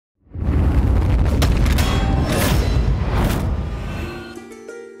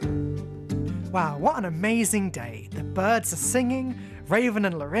Wow, what an amazing day. The birds are singing, Raven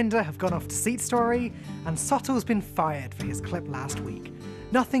and Lorinda have gone off to Seat Story, and Sottel's been fired for his clip last week.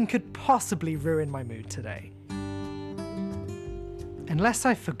 Nothing could possibly ruin my mood today. Unless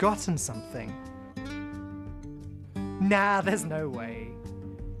I've forgotten something. Nah, there's no way.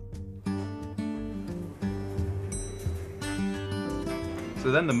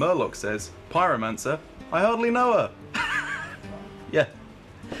 So then the Murloc says, Pyromancer, I hardly know her. Yeah.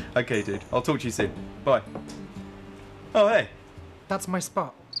 Okay, dude. I'll talk to you soon. Bye. Oh, hey. That's my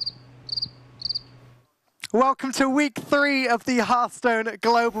spot. Welcome to week 3 of the Hearthstone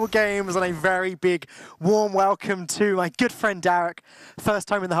Global Games, and a very big, warm welcome to my good friend Derek. First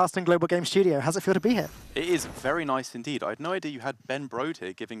time in the Hearthstone Global Games studio. How's it feel to be here? It is very nice indeed. I had no idea you had Ben Brode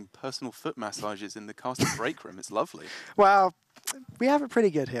here giving personal foot massages in the caster break room. It's lovely. Well, we have it pretty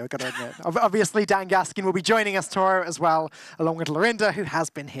good here, I've got to admit. Obviously, Dan Gaskin will be joining us tomorrow as well, along with Lorinda, who has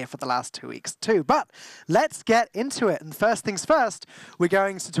been here for the last 2 weeks too. But let's get into it. And first things first, we're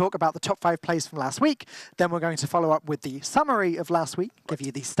going to talk about the top 5 plays from last week. Then we're going to follow up with the summary of last week, give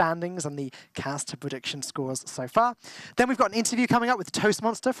you the standings and the caster prediction scores so far. Then we've got an interview coming up with Toast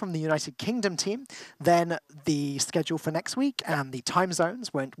Monster from the United Kingdom team. Then the schedule for next week and the time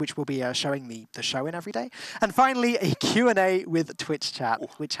zones, which will be showing the show in every day. And finally, a Q&A with Twitch chat,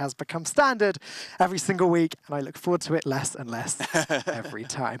 which has become standard every single week, and I look forward to it less and less every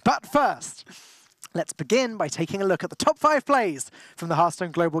time. But first, let's begin by taking a look at the top 5 plays from the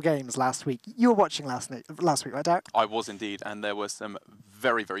Hearthstone Global Games last week. You were watching last week, right, Derek? I was indeed, and there were some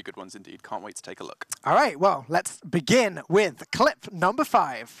very, very good ones indeed. Can't wait to take a look. All right, well, let's begin with clip number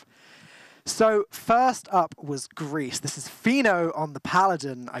 5. So first up was Greece. This is Fino on the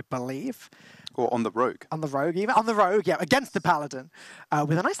Paladin, I believe. Or on the Rogue. On the Rogue, even. On the Rogue, yeah, against the Paladin.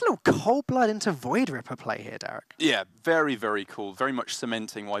 With a nice little Cold Blood into Void Ripper play here, Derek. Yeah, very, very cool. Very much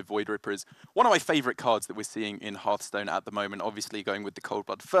cementing why Void Ripper is one of my favourite cards that we're seeing in Hearthstone at the moment. Obviously going with the Cold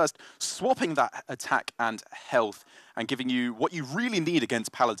Blood first, swapping that attack and health, and giving you what you really need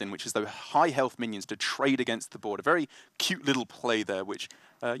against Paladin, which is those high health minions to trade against the board. A very cute little play there, which,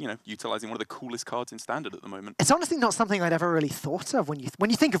 you know, utilising one of the coolest cards in Standard at the moment. It's honestly not something I'd ever really thought of. When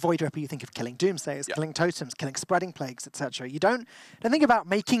you think of Void Ripper, you think of killing Doomsayers, killing Totems, killing Spreading Plagues, etc. You don't think about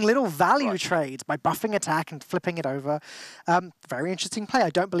making little value trades by buffing attack and flipping it over. Very interesting play. I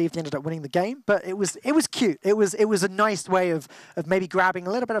don't believe they ended up winning the game, but it was cute. It was a nice way of maybe grabbing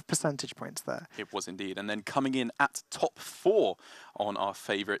a little bit of percentage points there. It was indeed. And then coming in at top 4 on our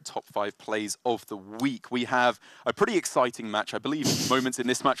favourite top 5 plays of the week, we have a pretty exciting match. I believe moments in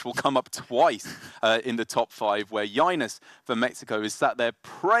this match will come up twice in the top 5, where Yinus for Mexico is sat there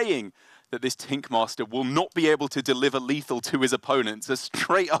praying that this Tinkmaster will not be able to deliver lethal to his opponents. A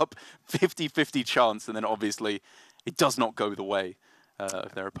straight up 50-50 chance, and then obviously it does not go the way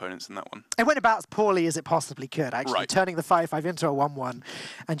of their opponents in that one. It went about as poorly as it possibly could, actually, turning the 5-5 into a 1-1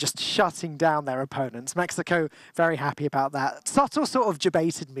 and just shutting down their opponents. Mexico very happy about that. Sottel sort of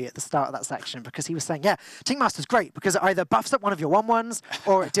debated me at the start of that section because he was saying, yeah, Tinkmaster's great because it either buffs up one of your 1-1s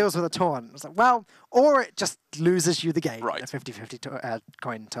or it deals with a taunt. I was like, well, or it just loses you the game in a 50-50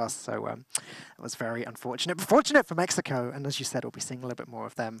 coin toss. So it was very unfortunate. But fortunate for Mexico, and as you said, we'll be seeing a little bit more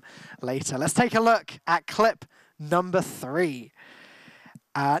of them later. Let's take a look at clip number 3.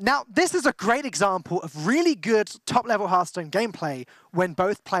 Now, this is a great example of really good top-level Hearthstone gameplay when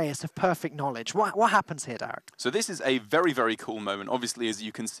both players have perfect knowledge. What happens here, Derek? So this is a very, very cool moment. Obviously, as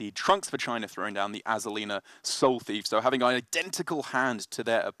you can see, Trunks for China throwing down the Azalina Soul Thief, so having an identical hand to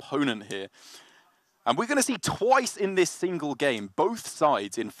their opponent here. And we're going to see twice in this single game, both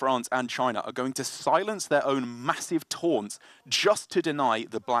sides in France and China are going to silence their own massive taunts just to deny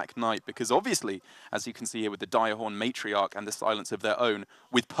the Black Knight. Because obviously, as you can see here with the Direhorn Matriarch and the silence of their own,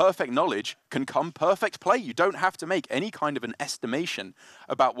 with perfect knowledge can come perfect play. You don't have to make any kind of an estimation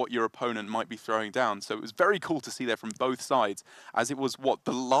about what your opponent might be throwing down. So it was very cool to see there from both sides, as it was, what,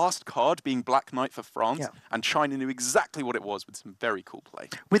 the last card being Black Knight for France, and China knew exactly what it was with some very cool play.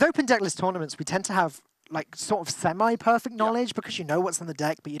 With open decklist tournaments, we tend to have like sort of semi-perfect knowledge because you know what's in the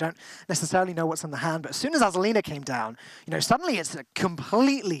deck, but you don't necessarily know what's in the hand. But as soon as Azalina came down, you know, suddenly it's a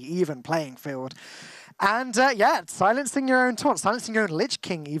completely even playing field. And yeah, silencing your own taunt, silencing your own Lich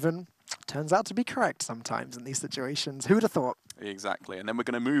King even turns out to be correct sometimes in these situations. Who would have thought? Exactly. And then we're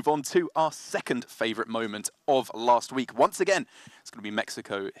going to move on to our second favourite moment of last week. Once again, it's going to be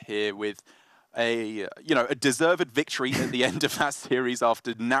Mexico here with a deserved victory at the end of that series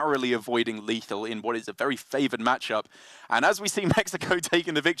after narrowly avoiding lethal in what is a very favoured matchup. And as we see Mexico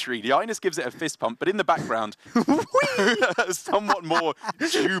taking the victory, Yinus gives it a fist pump, but in the background, a somewhat more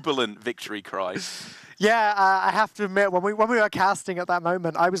jubilant victory cry. Yeah, I have to admit, when we were casting at that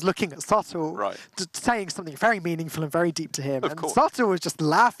moment, I was looking at Sotul, Right. saying something very meaningful and very deep to him. Of And course. Sotul was just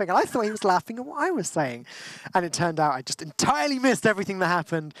laughing, and I thought he was laughing at what I was saying. And it turned out I just entirely missed everything that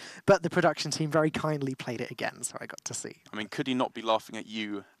happened, but the production team very kindly played it again, so I got to see. I mean, could he not be laughing at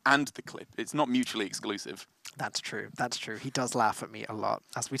you and the clip? It's not mutually exclusive. That's true. That's true. He does laugh at me a lot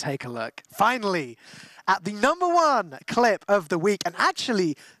as we take a look. Finally, at the #1 clip of the week. And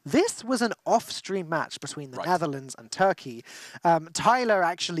actually, this was an off-stream match between the Netherlands and Turkey. Tyler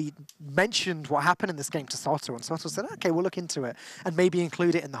actually mentioned what happened in this game to Soto, and Soto said, okay, we'll look into it and maybe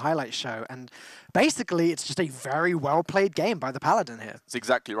include it in the highlight show. And basically, it's just a very well-played game by the Paladin here. That's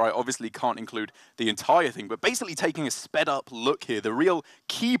exactly right. Obviously, can't include the entire thing, but basically taking a sped-up look here. The real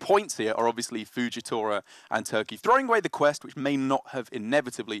key points here are obviously Fujitora and Turkey throwing away the quest, which may not have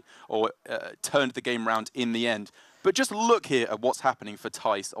inevitably or turned the game around in the end. But just look here at what's happening for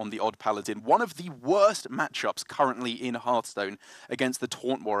Tice on the Odd Paladin. One of the worst matchups currently in Hearthstone against the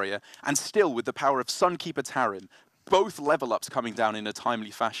Taunt Warrior, and still with the power of Sunkeeper Tarim, both level ups coming down in a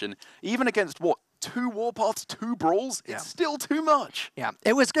timely fashion, even against what? 2 Warpaths, 2 Brawls? It's still too much. Yeah,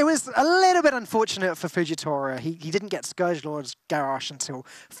 it was a little bit unfortunate for Fujitora. He didn't get Scourge Lord's Garrosh until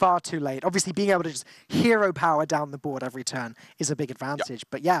far too late. Obviously, being able to just hero power down the board every turn is a big advantage.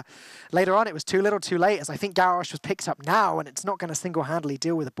 But yeah, later on, it was too little too late, as I think Garrosh was picked up now, and it's not going to single-handedly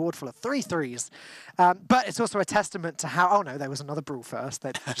deal with a board full of 3/3s. But it's also a testament to how... Oh, no, there was another Brawl first.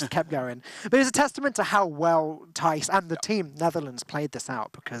 They just kept going. But it's a testament to how well Tice and the team Netherlands played this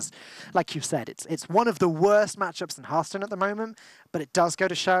out, because, like you said, it's one of the worst matchups in Hearthstone at the moment, but it does go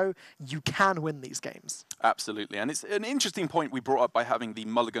to show you can win these games. Absolutely, and it's an interesting point we brought up by having the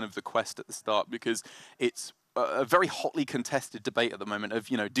mulligan of the quest at the start, because it's a very hotly contested debate at the moment of,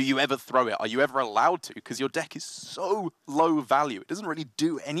 you know, do you ever throw it? Are you ever allowed to? Because your deck is so low value. It doesn't really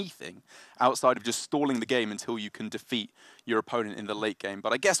do anything outside of just stalling the game until you can defeat your opponent in the late game.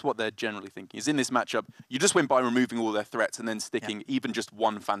 But I guess what they're generally thinking is in this matchup, you just win by removing all their threats, and then sticking even just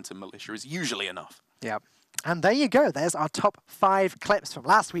one Phantom Militia is usually enough. Yeah. And there you go. There's our top 5 clips from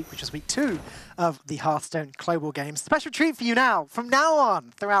last week, which was week 2 of the Hearthstone Global Games. Special treat for you now, from now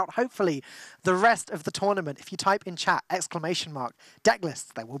on, throughout, hopefully, the rest of the tournament. If you type in chat, !deck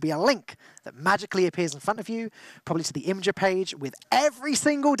lists, there will be a link that magically appears in front of you, probably to the Imgur page, with every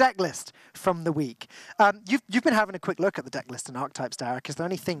single deck list from the week. You've been having a quick look at the deck list and archetypes, Derek. Is there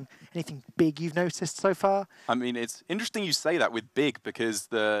anything big you've noticed so far? I mean, it's interesting you say that with big, because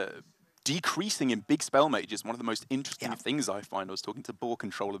the decreasing in big spell mage is one of the most interesting things I find. I was talking to Ball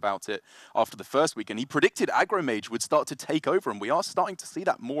Control about it after the first week, and he predicted aggro mage would start to take over, and we are starting to see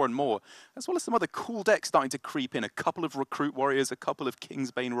that more and more, as well as some other cool decks starting to creep in. A couple of Recruit Warriors, a couple of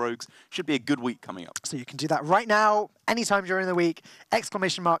Kingsbane Rogues. Should be a good week coming up. So you can do that right now, anytime during the week,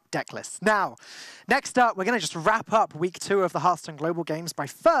 !deck lists. Now, next up, we're going to just wrap up week 2 of the Hearthstone Global Games by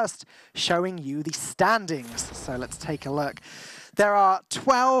first showing you the standings. So let's take a look. There are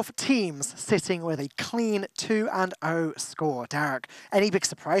 12 teams sitting with a clean 2-0 score. Derek, any big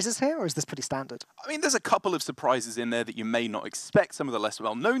surprises here, or is this pretty standard? I mean, there's a couple of surprises in there that you may not expect. Some of the less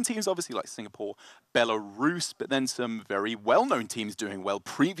well-known teams, obviously, like Singapore, Belarus, but then some very well-known teams doing well.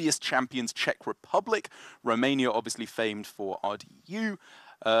 Previous champions, Czech Republic, Romania, obviously famed for RDU.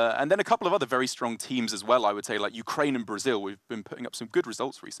 And then a couple of other very strong teams as well, I would say, like Ukraine and Brazil. We've been putting up some good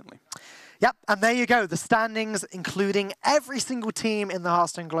results recently. Yep, and there you go. The standings, including every single team in the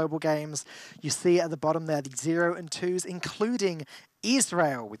Hearthstone Global Games. You see at the bottom there, the 0 and 2s, including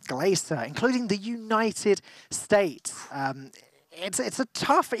Israel with Glacier, including the United States. It's a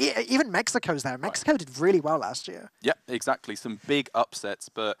tough... Even Mexico's there. Mexico did really well last year. Yeah, exactly. Some big upsets,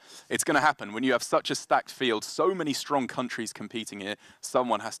 but it's going to happen. When you have such a stacked field, so many strong countries competing here,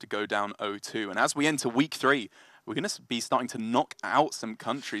 someone has to go down 0-2. And as we enter week 3, we're going to be starting to knock out some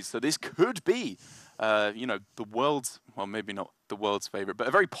countries. So this could be, you know, the world's... Well, maybe not the world's favorite, but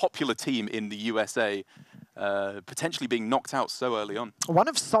a very popular team in the USA, potentially being knocked out so early on. One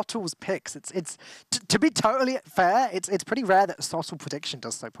of Sotul's picks. To be totally fair, it's pretty rare that a Sotul prediction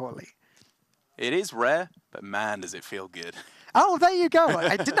does so poorly. It is rare, but man, does it feel good. Oh, there you go.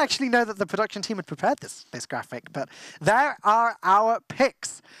 I didn't actually know that the production team had prepared this graphic, but there are our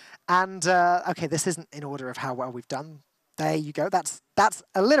picks. And, okay, this isn't in order of how well we've done. There you go. That's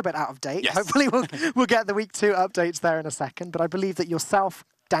a little bit out of date. Yes. Hopefully we'll get the week 2 updates there in a second. But I believe that yourself,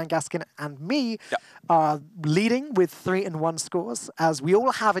 Dan Gaskin, and me are leading with 3-1 scores, as we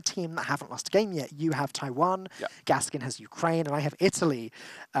all have a team that haven't lost a game yet. You have Taiwan, Gaskin has Ukraine, and I have Italy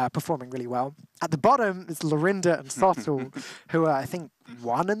performing really well. At the bottom is Lorinda and Sotul, who are, I think,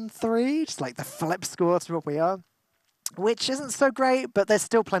 1 and 3, just like the flip score to what we are. which isn't so great, but there's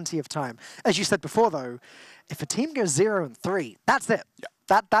still plenty of time. As you said before, though, if a team goes 0-3, that's it. Yeah.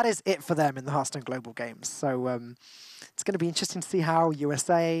 That is it for them in the Hearthstone Global Games. So it's going to be interesting to see how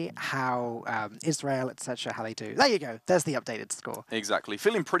USA, how Israel, etc., how they do. There you go. There's the updated score. Exactly.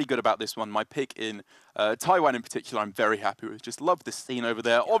 Feeling pretty good about this one. My pick in Taiwan in particular, I'm very happy with. Just love the scene over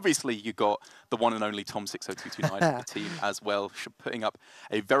there. Obviously, you got the one and only Tom60229 for the team as well, putting up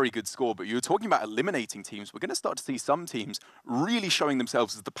a very good score. But you were talking about eliminating teams. We're going to start to see some teams really showing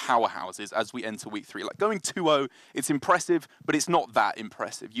themselves as the powerhouses as we enter week 3. Like going 2-0, it's impressive, but it's not that impressive.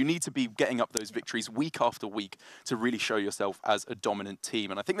 You need to be getting up those victories week after week to really show yourself as a dominant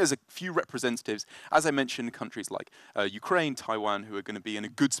team. And I think there's a few representatives, as I mentioned, countries like Ukraine, Taiwan, who are going to be in a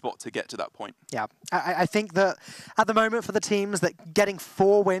good spot to get to that point. Yeah, I think that at the moment for the teams that getting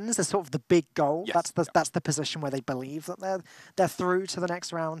 4 wins is sort of the big goal. Yes. That's the position where they believe that they're through to the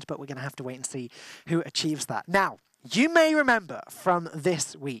next round, but we're going to have to wait and see who achieves that. Now, you may remember from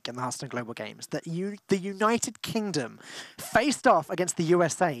this week in the Hearthstone Global Games that the United Kingdom faced off against the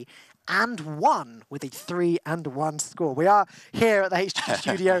USA and won with a 3-1 score. We are here at the HG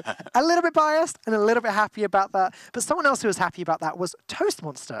studio a little bit biased and a little bit happy about that. But someone else who was happy about that was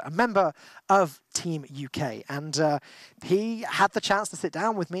Toastmonster, a member of Team UK. And he had the chance to sit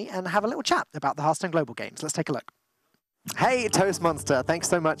down with me and have a little chat about the Hearthstone Global Games. Let's take a look. Hey, Toastmonster. Thanks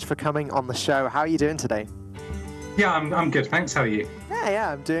so much for coming on the show. How are you doing today? Yeah, I'm good, thanks. How are you?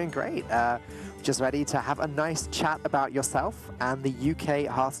 Yeah, I'm doing great. Just ready to have a nice chat about yourself and the UK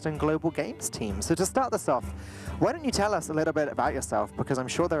Hearthstone Global Games team. So to start this off, why don't you tell us a little bit about yourself? Because I'm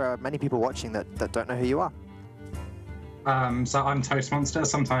sure there are many people watching that don't know who you are. So I'm Toastmonster.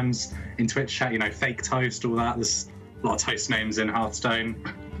 Sometimes in Twitch chat, fake toast, all that. There's a lot of toast names in Hearthstone.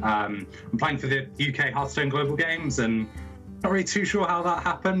 I'm playing for the UK Hearthstone Global Games and not really too sure how that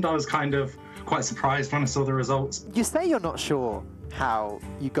happened. I was kind of quite surprised when I saw the results. You say you're not sure how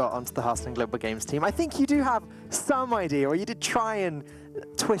you got onto the Hearthstone Global Games team. I think you do have some idea, or you did try and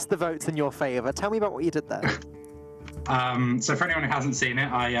twist the votes in your favour. Tell me about what you did there. So for anyone who hasn't seen it,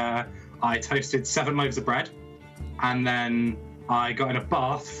 I toasted 7 loaves of bread, and then I got in a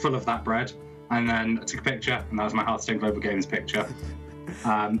bath full of that bread, and then I took a picture, and that was my Hearthstone Global Games picture. So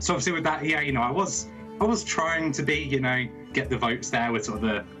obviously with that, I was trying to be, get the votes there with sort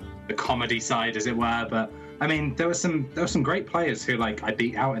of the comedy side, as it were, but I mean, there were some great players who I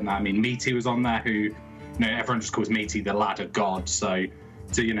beat out in that. I mean, Meaty was on there, who everyone just calls Meaty the ladder god. So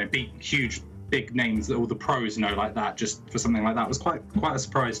to beat huge big names that all the pros know like that, just for something like that, was quite a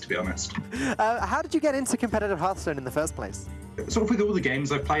surprise, to be honest. How did you get into competitive Hearthstone in the first place? Sort of with all the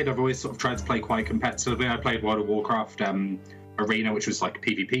games I've played, I've always sort of tried to play quite competitively. I played World of Warcraft Arena, which was like a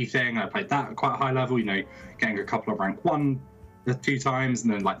PvP thing. I played that at quite a high level, getting a couple of rank 1 a few times,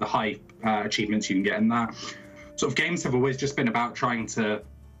 and then the high achievements you can get in that. Sort of games have always just been about trying to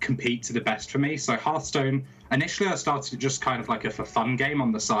compete to the best for me. So Hearthstone, initially I started just kind of like a for fun game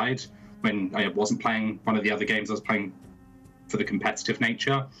on the side when I wasn't playing one of the other games I was playing for the competitive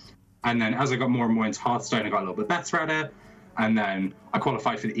nature. And then as I got more and more into Hearthstone, I got a little bit better at it. And then I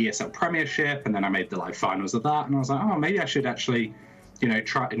qualified for the ESL Premiership, and then I made the live finals of that. And I was like, oh, maybe I should actually,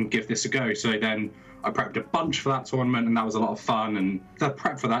 try and give this a go. So then I prepped a bunch for that tournament, and that was a lot of fun. And the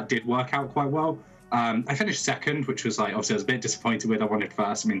prep for that did work out quite well. I finished second, which was obviously I was a bit disappointed with. I wanted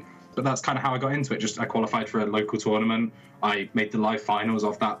first. But that's kind of how I got into it. I qualified for a local tournament. I made the live finals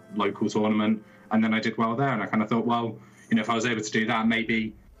of that local tournament, and then I did well there. And I kind of thought, well, if I was able to do that,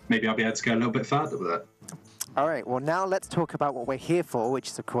 maybe I'll be able to go a little bit further with it. All right, well, now let's talk about what we're here for, which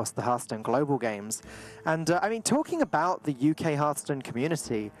is, of course, the Hearthstone Global Games. And, talking about the UK Hearthstone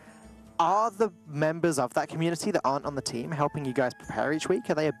community, are the members of that community that aren't on the team helping you guys prepare each week?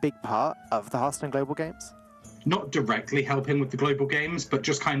 Are they a big part of the Hearthstone Global Games? Not directly helping with the Global Games, but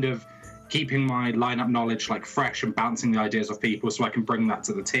just kind of keeping my lineup knowledge fresh and bouncing the ideas off people so I can bring that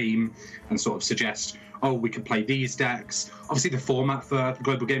to the team and sort of suggest, oh, we could play these decks. Obviously, the format for the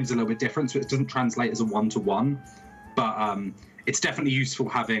Global Games is a little bit different, so it doesn't translate as a one-to-one. But it's definitely useful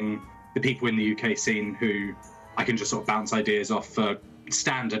having the people in the UK scene who I can just sort of bounce ideas off for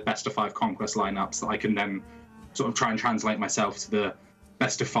standard best-of-5 Conquest lineups that I can then sort of try and translate myself to the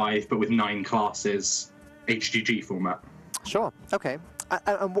best-of-5, but with 9 classes HGG format. Sure, okay.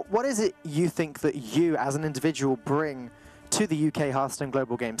 And what is it you think that you, as an individual, bring to the UK Hearthstone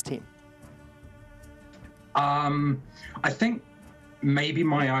Global Games team? I think maybe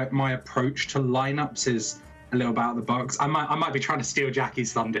my approach to lineups is a little bit out of the box. I might be trying to steal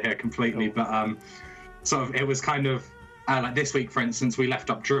Jackie's thunder here completely, but sort of it was kind of like this week, for instance, we left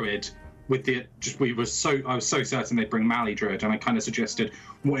up Druid with I was so certain they'd bring Mali Druid, and I kind of suggested,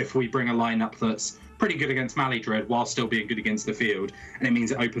 what if we bring a lineup that's pretty good against Mali Druid while still being good against the field, and it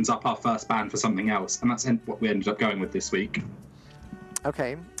means it opens up our first ban for something else, and that's what we ended up going with this week.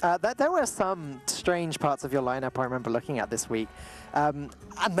 Okay. There were some strange parts of your lineup I remember looking at this week. And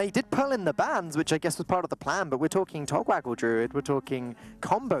they did pull in the bans, which I guess was part of the plan, but we're talking Togwaggle Druid, we're talking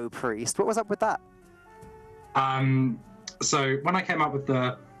Combo Priest. What was up with that? So when I came up with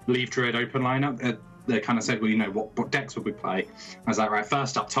the Leave Druid open lineup, they kind of said, well, you know, what decks would we play? I was like, right,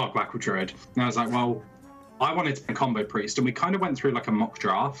 first up, Togwaggle Druid. And I was like, well, I wanted to play Combo Priest, and we kind of went through like a mock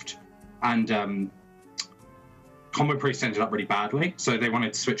draft, and Combo Priest ended up really badly, so they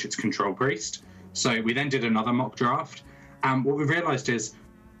wanted to switch it to Control Priest. So we then did another mock draft, and what we realized is,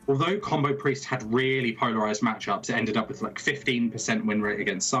 although Combo Priest had really polarized matchups, it ended up with like 15% win rate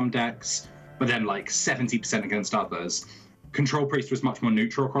against some decks, but then like 70% against others. Control Priest was much more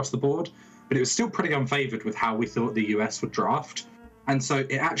neutral across the board, but it was still pretty unfavored with how we thought the US would draft. And so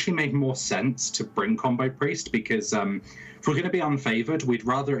it actually made more sense to bring Combo Priest, because if we're going to be unfavored, we'd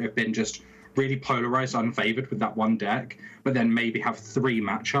rather it have been just really polarized, unfavored with that one deck, but then maybe have 3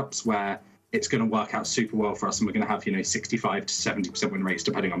 matchups where it's going to work out super well for us, and we're going to have, you know, 65 to 70% win rates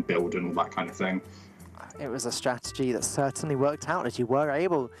depending on build and all that kind of thing. It was a strategy that certainly worked out, as you were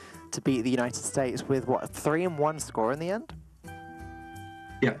able to beat the United States with, what, a 3-1 score in the end?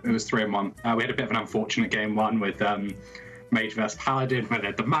 Yeah, it was 3-1. We had a bit of an unfortunate game one with Mage vs Paladin, where they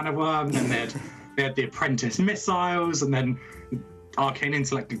had the Mana Worm, and they had the Apprentice Missiles, and then Arcane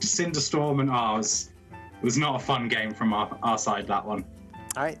Intellect into Cinderstorm, and it was not a fun game from our side, that one.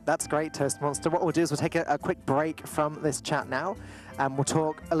 All right, that's great, Toast Monster. What we'll do is we'll take a quick break from this chat now, and we'll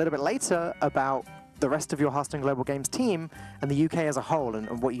talk a little bit later about the rest of your Hearthstone Global Games team and the UK as a whole,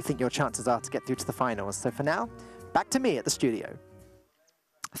 and what you think your chances are to get through to the finals. So for now, back to me at the studio.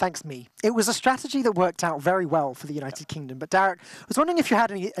 Thanks, me. It was a strategy that worked out very well for the United Kingdom, but Derek, I was wondering if you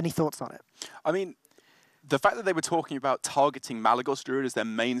had any thoughts on it. I mean, the fact that they were talking about targeting Malagos Druid as their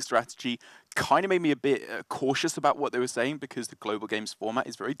main strategy kind of made me a bit cautious about what they were saying, because the Global Games format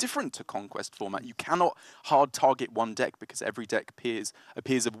is very different to Conquest format. You cannot hard target one deck, because every deck appears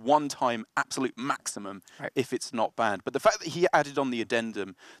of one-time absolute maximum if it's not banned. But the fact that he added on the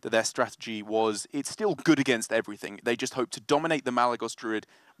addendum that their strategy was, it's still good against everything. They just hope to dominate the Malagos Druid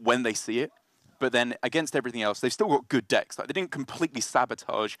when they see it. But then against everything else, they've still got good decks. Like, they didn't completely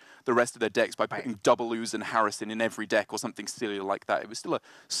sabotage the rest of their decks by putting Double Ooze and Harrison in every deck or something silly like that. It was still a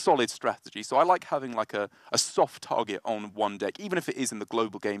solid strategy. So I like having like a soft target on one deck, even if it is in the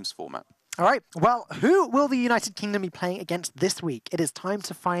Global Games format. All right, well, who will the United Kingdom be playing against this week? It is time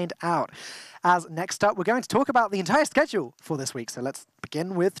to find out. As next up, we're going to talk about the entire schedule for this week. So let's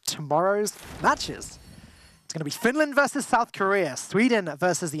begin with tomorrow's matches. It's going to be Finland versus South Korea, Sweden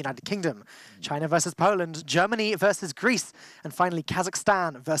versus the United Kingdom, China versus Poland, Germany versus Greece, and finally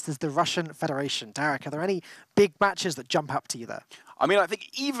Kazakhstan versus the Russian Federation. Derek, are there any big matches that jump up to you there? I mean, I think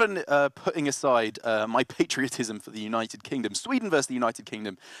even putting aside my patriotism for the United Kingdom, Sweden versus the United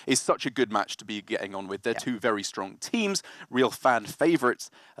Kingdom is such a good match to be getting on with. They're two very strong teams, real fan favourites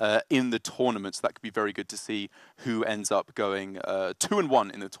in the tournament. So that could be very good to see who ends up going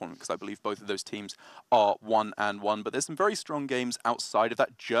 2-1 in the tournament, because I believe both of those teams are 1-1. But there's some very strong games outside of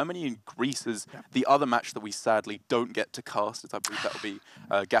that. Germany and Greece is the other match that we sadly don't get to cast, as I believe that will be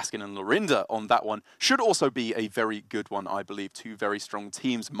Gaskin and Lorinda on that one. Should also be a very good one, I believe. Two very strong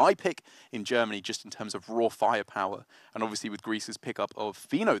teams. My pick in Germany, just in terms of raw firepower, and obviously with Greece's pickup of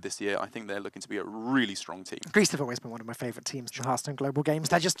Fino this year, I think they're looking to be a really strong team. Greece have always been one of my favourite teams in the Hearthstone Global Games.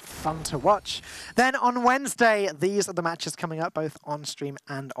 They're just fun to watch. Then on Wednesday, these are the matches coming up, both on stream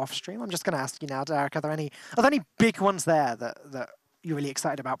and off stream. I'm just going to ask you now, Derek, are there any big ones there that you're really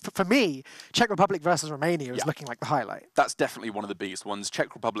excited about? For me, Czech Republic versus Romania is looking like the highlight. That's definitely one of the biggest ones.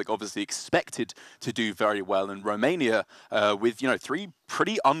 Czech Republic obviously expected to do very well, and Romania, with 3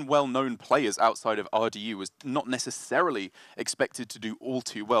 pretty unwell-known players outside of RDU, was not necessarily expected to do all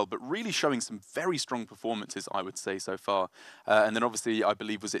too well, but really showing some very strong performances, I would say, so far. And then obviously, I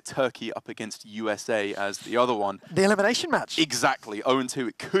believe, was it Turkey up against USA as the other one? The elimination match. Exactly, 0-2.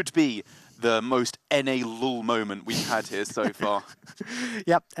 It could be the most NA lull moment we've had here so far.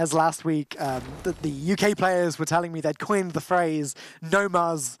 Yep, as last week, the UK players were telling me they'd coined the phrase, no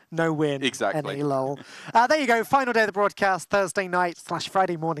Muzz, no win, exactly. NA lull. There you go, final day of the broadcast, Thursday night /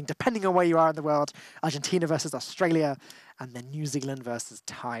 Friday morning, depending on where you are in the world. Argentina versus Australia, and then New Zealand versus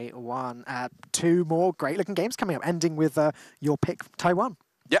Taiwan. 2 more great-looking games coming up, ending with your pick, Taiwan.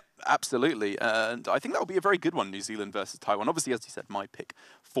 Yep, Absolutely, and I think that will be a very good one, New Zealand versus Taiwan. Obviously, as you said, my pick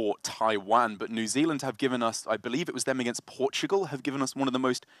for Taiwan, but New Zealand have given us, I believe it was them against Portugal, have given us one of the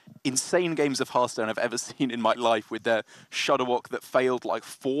most insane games of Hearthstone I've ever seen in my life, with their Shudderwock that failed like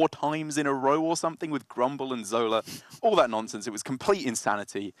 4 times in a row or something with Grumble and Zola. All that nonsense. It was complete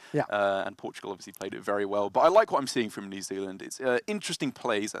insanity, Yeah. and Portugal obviously played it very well. But I like what I'm seeing from New Zealand. It's interesting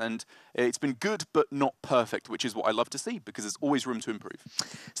plays, and it's been good but not perfect, which is what I love to see, because there's always room to improve.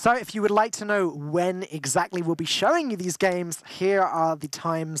 So if you would like to know when exactly we'll be showing you these games, here are the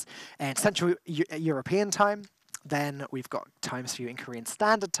times in Central European time. Then we've got times for you in Korean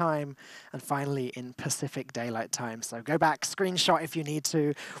Standard Time, and finally in Pacific Daylight Time. So go back, screenshot if you need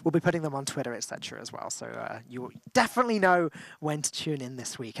to. We'll be putting them on Twitter, etc. as well. So you'll definitely know when to tune in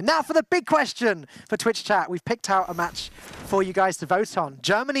this week. And now for the big question for Twitch chat. We've picked out a match for you guys to vote on.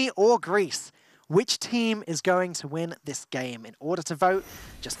 Germany or Greece? Which team is going to win this game? In order to vote,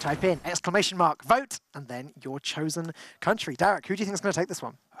 just type in !vote and then your chosen country. Derek, who do you think is going to take this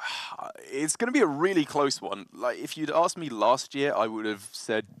one? It's going to be a really close one. Like, if you'd asked me last year, I would have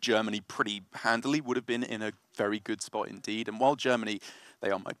said Germany pretty handily, would have been in a very good spot indeed. And while Germany,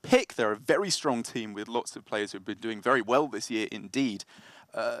 they are my pick, they're a very strong team with lots of players who have been doing very well this year indeed.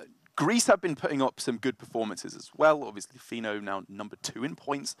 Greece have been putting up some good performances as well. Obviously, Fino now number 2 in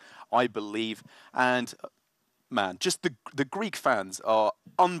points, I believe. And man, just the Greek fans are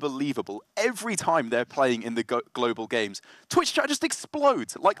unbelievable. Every time they're playing in the global games, Twitch chat just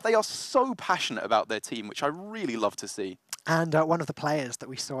explodes. Like, they are so passionate about their team, which I really love to see. And one of the players that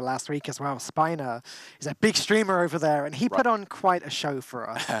we saw last week as well, Spiner, is a big streamer over there, and he put on quite a show for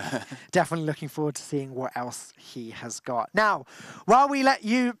us. Definitely looking forward to seeing what else he has got. Now, while we let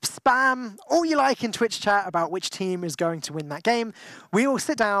you spam all you like in Twitch chat about which team is going to win that game, we will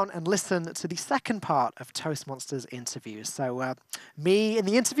sit down and listen to the second part of Toast Monster's interview. So me in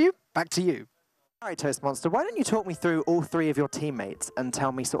the interview, back to you. All right, Toast Monster, why don't you talk me through all 3 of your teammates and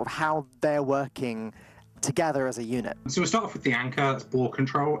tell me sort of how they're working together as a unit? So we'll start off with the anchor, that's ball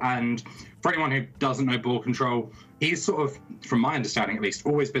control. And for anyone who doesn't know ball control, he's sort of, from my understanding at least,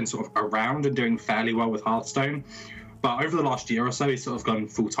 always been sort of around and doing fairly well with Hearthstone. But over the last year or so, he's sort of gone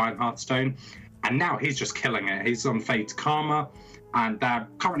full-time Hearthstone. And now he's just killing it. He's on Fate's Karma, and they're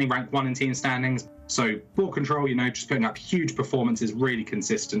currently ranked 1 in team standings. So ball control, you know, just putting up huge performances really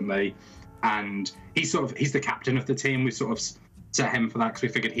consistently. And he's the captain of the team. We sort of set him for that because we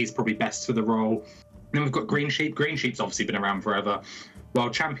figured he's probably best for the role. Then we've got Green Sheep. Green Sheep's obviously been around forever.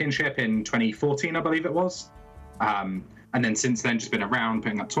 World Championship in 2014, I believe it was. And then since then, just been around,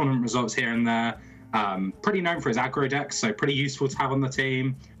 putting up tournament results here and there. Pretty known for his aggro decks, so pretty useful to have on the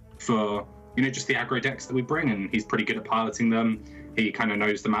team for, you know, just the aggro decks that we bring, and he's pretty good at piloting them. He kind of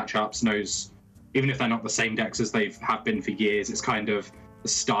knows the matchups, knows, even if they're not the same decks as they have been for years, it's kind of the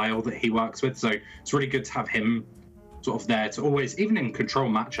style that he works with. So it's really good to have him sort of there to always, even in control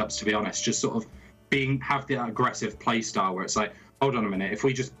matchups, to be honest, just sort of have the aggressive play style where it's like, hold on a minute, if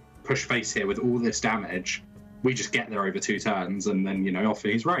we just push face here with all this damage, we just get there over 2 turns, and then, you know, off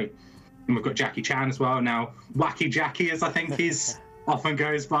he's right. And we've got Jackie Chan as well now, Wacky Jackie, as I think he's often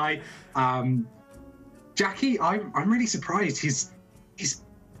goes by. Jackie, I'm really surprised. He's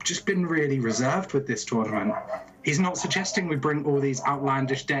just been really reserved with this tournament. He's not suggesting we bring all these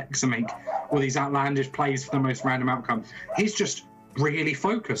outlandish decks and make all these outlandish plays for the most random outcome. He's just really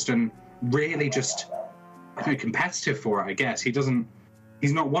focused and really just, I don't know, competitive for it, I guess.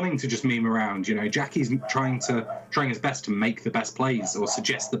 He's not wanting to just meme around, you know. Jackie's trying his best to make the best plays, or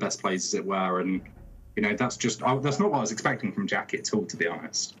suggest the best plays, as it were. And, you know, that's not what I was expecting from Jackie at all, to be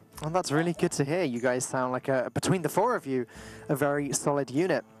honest. Well, that's really good to hear. You guys sound like, between the 4 of you, a very solid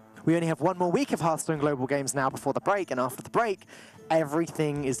unit. We only have 1 more week of Hearthstone Global Games now before the break, and after the break,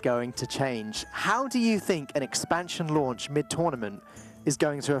 everything is going to change. How do you think an expansion launch mid-tournament is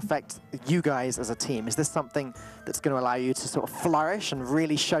going to affect you guys as a team? Is this something that's going to allow you to sort of flourish and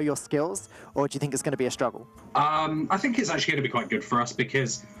really show your skills, or do you think it's going to be a struggle? I think it's actually going to be quite good for us,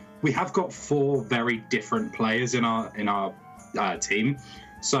 because we have got 4 very different players in our team.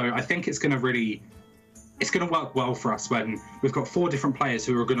 So I think it's going to work well for us when we've got 4 different players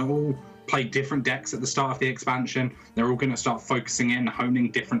who are going to all play different decks at the start of the expansion. They're all going to start focusing in,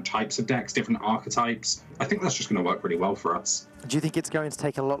 honing different types of decks, different archetypes. I think that's just going to work really well for us. Do you think it's going to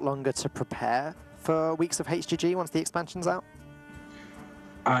take a lot longer to prepare for weeks of HGG once the expansion's out?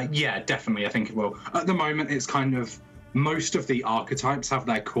 Yeah, definitely. I think it will. At the moment, it's kind of, most of the archetypes have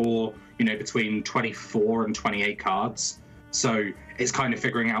their core, you know, between 24 and 28 cards. So it's kind of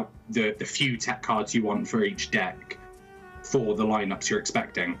figuring out the few tech cards you want for each deck for the lineups you're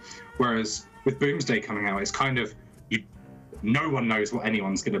expecting. Whereas with Boomsday coming out, it's kind of, no one knows what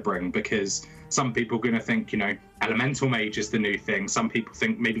anyone's going to bring, because some people are going to think, Elemental Mage is the new thing. Some people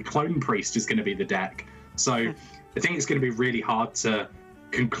think maybe Clone Priest is going to be the deck. So I think it's going to be really hard to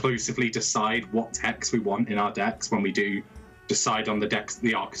conclusively decide what decks we want in our decks when we do decide on the decks,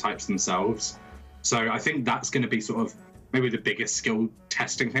 the archetypes themselves. So I think that's going to be sort of maybe the biggest skill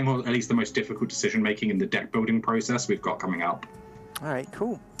testing thing, or at least the most difficult decision making in the deck building process we've got coming up. All right,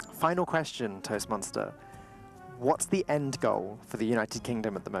 cool. Final question, Toast Monster. What's the end goal for the United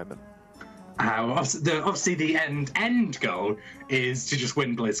Kingdom at the moment? Obviously the end goal is to just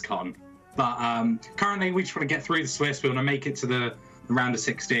win BlizzCon. But currently we just want to get through the Swiss. We want to make it to the round of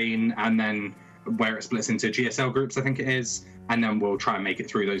 16, and then where it splits into GSL groups, I think it is. And then we'll try and make it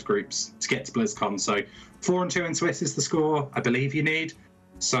through those groups to get to BlizzCon. So 4-2 in Swiss is the score I believe you need.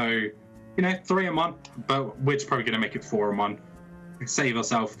 So, 3-1, but we're just probably going to make it 4-1. Save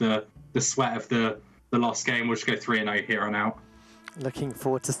ourselves the sweat of the lost game. We'll just go 3-0 here on out. Looking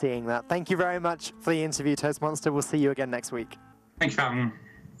forward to seeing that. Thank you very much for the interview, Toast Monster. We'll see you again next week. Thank you for having me.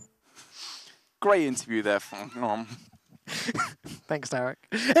 Great interview there. Thanks, Derek.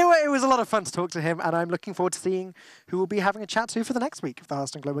 Anyway, it was a lot of fun to talk to him, and I'm looking forward to seeing who we'll be having a chat to for the next week of the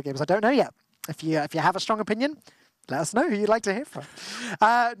Hearthstone Global Games. I don't know yet. If you have a strong opinion, let us know who you'd like to hear from.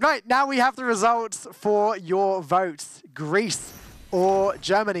 Right, now we have the results for your votes. Greece or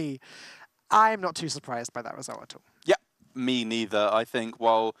Germany. I'm not too surprised by that result at all. Yeah, me neither. I think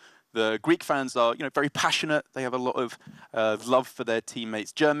while the Greek fans are, very passionate, they have a lot of love for their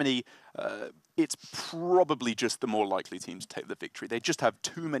teammates. Germany, it's probably just the more likely team to take the victory. They just have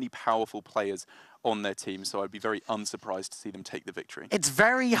too many powerful players on their team, so I'd be very unsurprised to see them take the victory. It's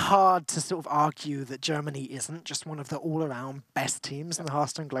very hard to sort of argue that Germany isn't just one of the all-around best teams in the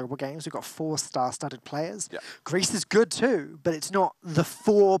Hearthstone Global Games. We've got 4 star-studded players. Yeah. Greece is good too, but it's not the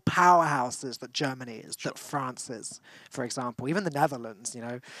 4 powerhouses that Germany is, that France is, for example. Even the Netherlands,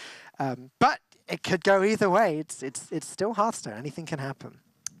 But it could go either way. It's still Hearthstone. Anything can happen.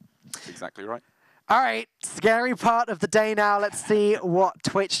 That's exactly right. All right, scary part of the day now. Let's see what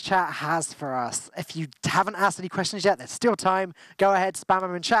Twitch chat has for us. If you haven't asked any questions yet, there's still time. Go ahead, spam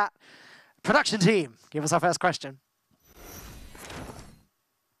them in chat. Production team, give us our first question.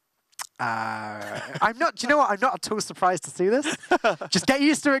 I'm not at all surprised to see this. Just get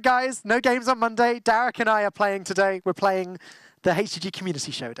used to it, guys. No games on Monday. Derek and I are playing today. We're playing the HGG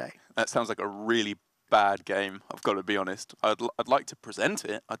Community Show Day. That sounds like a really bad game, I've got to be honest. I'd like to present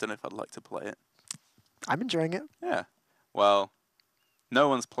it. I don't know if I'd like to play it. I'm enjoying it. Yeah. Well, no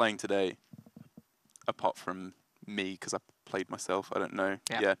one's playing today apart from me because I played myself. I don't know.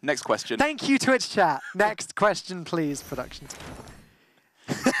 Yeah. Next question. Thank you, Twitch chat. Next question, please, production.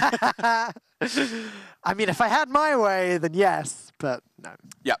 I mean, if I had my way, then yes, but no.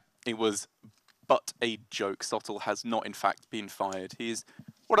 Yeah, it was but a joke. Sottle has not, in fact, been fired.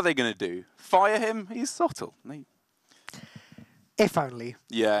 What are they going to do? Fire him? He's Sottle. If only.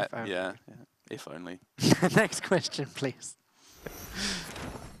 Yeah, if only. yeah. If only. Next question, please.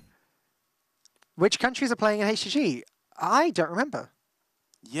 Which countries are playing in HGG? I don't remember.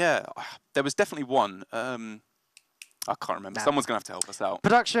 Yeah, there was definitely one. I can't remember. Nah. Someone's going to have to help us out.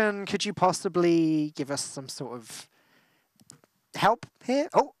 Production, could you possibly give us some sort of help here?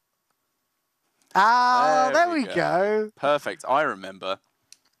 Oh. There we go. Perfect. I remember.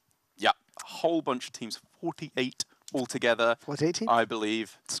 Yeah, a whole bunch of teams, 48 altogether. 48 teams? I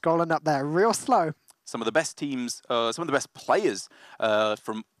believe. Scrolling up there real slow. Some of the best teams, some of the best players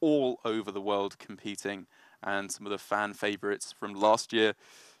from all over the world competing, and some of the fan favorites from last year.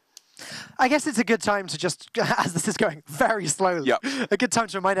 I guess it's a good time to just, as this is going very slowly, a good time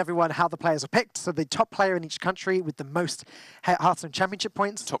to remind everyone how the players are picked. So the top player in each country with the most Hearthstone Championship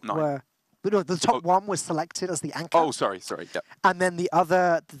points Top 9. were... No, the top 1 was selected as the anchor. Oh, sorry. Yep. And then the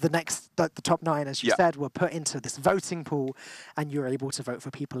top 9, as you said, were put into this voting pool, and you're able to vote for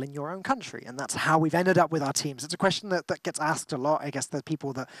people in your own country. And that's how we've ended up with our teams. It's a question that gets asked a lot. I guess the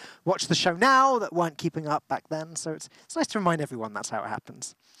people that watch the show now that weren't keeping up back then. So it's nice to remind everyone that's how it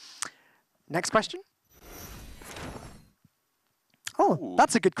happens. Next question. Oh, Ooh,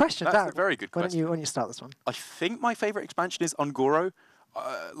 that's a good question. That's a very good question. Why don't you start this one? I think my favorite expansion is Ungoro.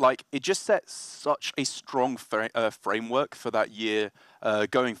 It just sets such a strong framework for that year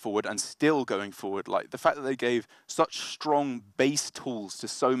going forward and still going forward. Like the fact that they gave such strong base tools to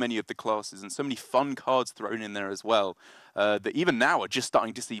so many of the classes and so many fun cards thrown in there as well, that even now are just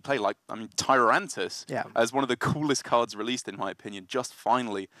starting to see play. Like, I mean, Tyrantus as one of the coolest cards released, in my opinion, just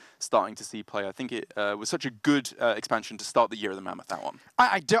finally starting to see play. I think it was such a good expansion to start the Year of the Mammoth, that one.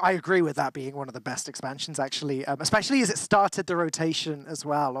 I agree with that being one of the best expansions, actually, especially as it started the rotation as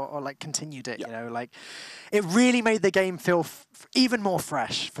well, or like continued it, you know, like it really made the game feel even more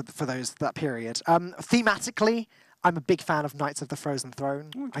fresh for that period. Thematically, I'm a big fan of Knights of the Frozen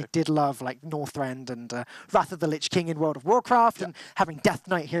Throne. I did love like Northrend and Wrath of the Lich King in World of Warcraft, and having Death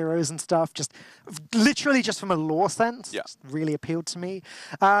Knight heroes and stuff, just literally just from a lore sense, really appealed to me.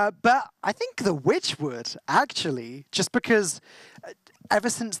 But I think the Witchwood, actually, just because ever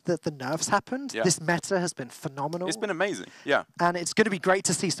since the nerfs happened, this meta has been phenomenal. It's been amazing, yeah. And it's going to be great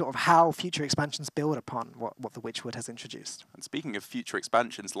to see sort of how future expansions build upon what the Witchwood has introduced. And speaking of future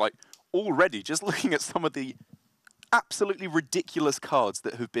expansions, like already just looking at some of the absolutely ridiculous cards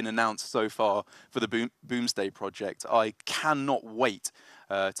that have been announced so far for the Boomsday project, I cannot wait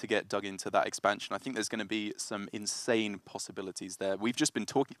to get dug into that expansion. I think there's going to be some insane possibilities there. We've just been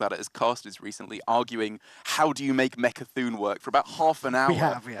talking about it as casters recently, arguing how do you make Mechathune work for about half an hour. We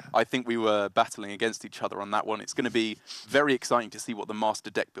have, yeah. I think we were battling against each other on that one. It's going to be very exciting to see what the master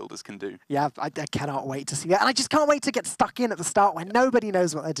deck builders can do. Yeah, I cannot wait to see that. And I just can't wait to get stuck in at the start when nobody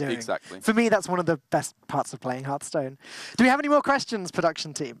knows what they're doing. Exactly. For me, that's one of the best parts of playing Hearthstone. Do we have any more questions,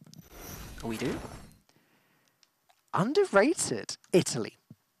 production team? We do. Underrated Italy.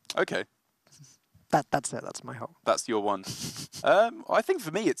 Okay. That's it. That's my whole. That's your one. I think for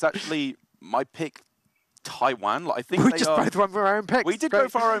me, it's actually my pick, Taiwan. Like, I think we just both went for our own picks. We did go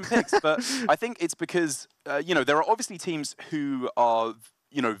for our own picks, but I think it's because you know, there are obviously teams who are,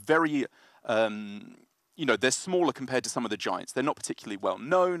 you know, very you know, they're smaller compared to some of the giants. They're not particularly well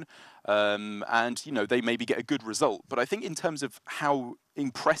known, and you know, they maybe get a good result. But I think in terms of how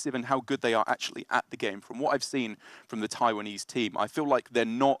impressive and how good they are actually at the game, from what I've seen from the Taiwanese team, I feel like they're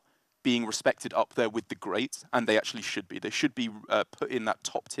not being respected up there with the greats, and they actually should be. They should be put in that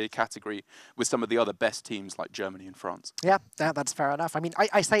top tier category with some of the other best teams like Germany and France. Yeah, that's fair enough. I mean,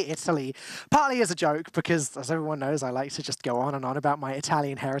 I say Italy partly as a joke because, as everyone knows, I like to just go on and on about my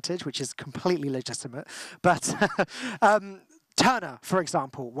Italian heritage, which is completely legitimate. But Turner, for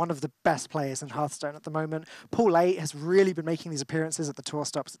example, one of the best players in Hearthstone at the moment. Paul 8 has really been making these appearances at the tour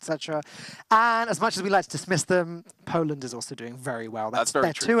stops, etc. And as much as we like to dismiss them, Poland is also doing very well. That's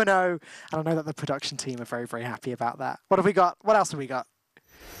very true. They're 2-0, and I know that the production team are very, very happy about that. What have we got? What else have we got?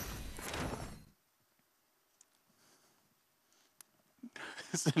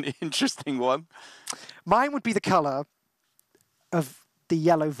 It's an interesting one. Mine would be the colour of the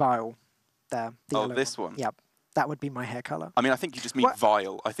yellow vial there. This one? Yep. That would be my hair colour. I mean, I think you just mean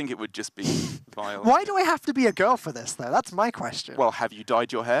vile. I think it would just be vile. Why do I have to be a girl for this, though? That's my question. Well, have you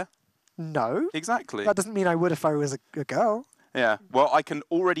dyed your hair? No. Exactly. That doesn't mean I would if I was a girl. Yeah. Well, I can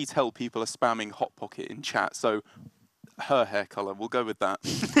already tell people are spamming Hot Pocket in chat, so her hair colour, we'll go with that.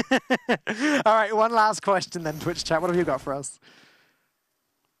 All right, one last question then, Twitch chat. What have you got for us?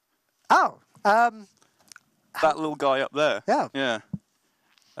 Oh. That little guy up there. Yeah. Yeah.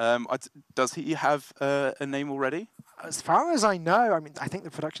 Does he have a name already? As far as I know, I mean, I think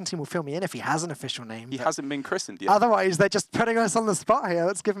the production team will fill me in if he has an official name. He hasn't been christened yet. Otherwise, they're just putting us on the spot here.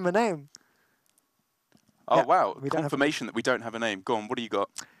 Let's give him a name. Oh, yeah, wow. Confirmation that we don't have a name. Go on, what do you got?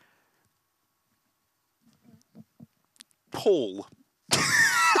 Paul.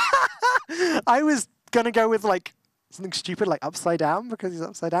 I was going to go with, like, something stupid like upside down because he's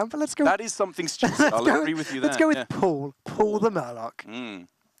upside down, but let's go. That is something stupid. I'll agree with you there. Let's go with Paul the Murloc,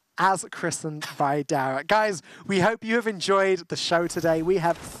 as christened by Dara. Guys, we hope you have enjoyed the show today. We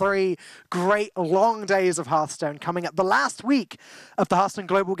have 3 great long days of Hearthstone coming up, the last week of the Hearthstone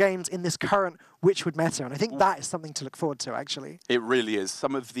Global Games in this current Witchwood meta, and I think that is something to look forward to, actually. It really is.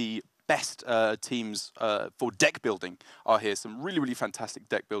 Some of the best teams for deck building are here. Some really, really fantastic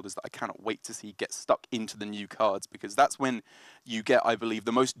deck builders that I cannot wait to see get stuck into the new cards, because that's when you get, I believe,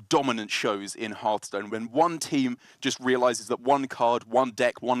 the most dominant shows in Hearthstone, when one team just realizes that one card, one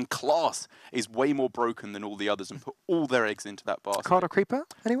deck, one class is way more broken than all the others and put all their eggs into that basket. Card or Creeper?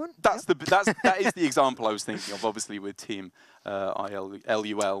 Anyone? That is the example I was thinking of, obviously, with Team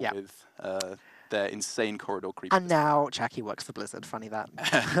ILUL with their insane corridor creepers. And now Jackie works for Blizzard. Funny that.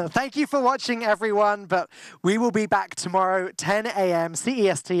 Thank you for watching, everyone. But we will be back tomorrow, 10 a.m.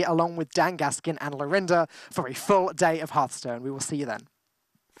 CEST, along with Dan Gaskin and Lorinda for a full day of Hearthstone. We will see you then.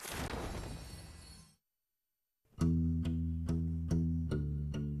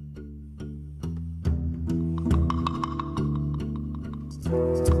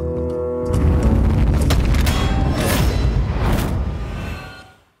 Bye.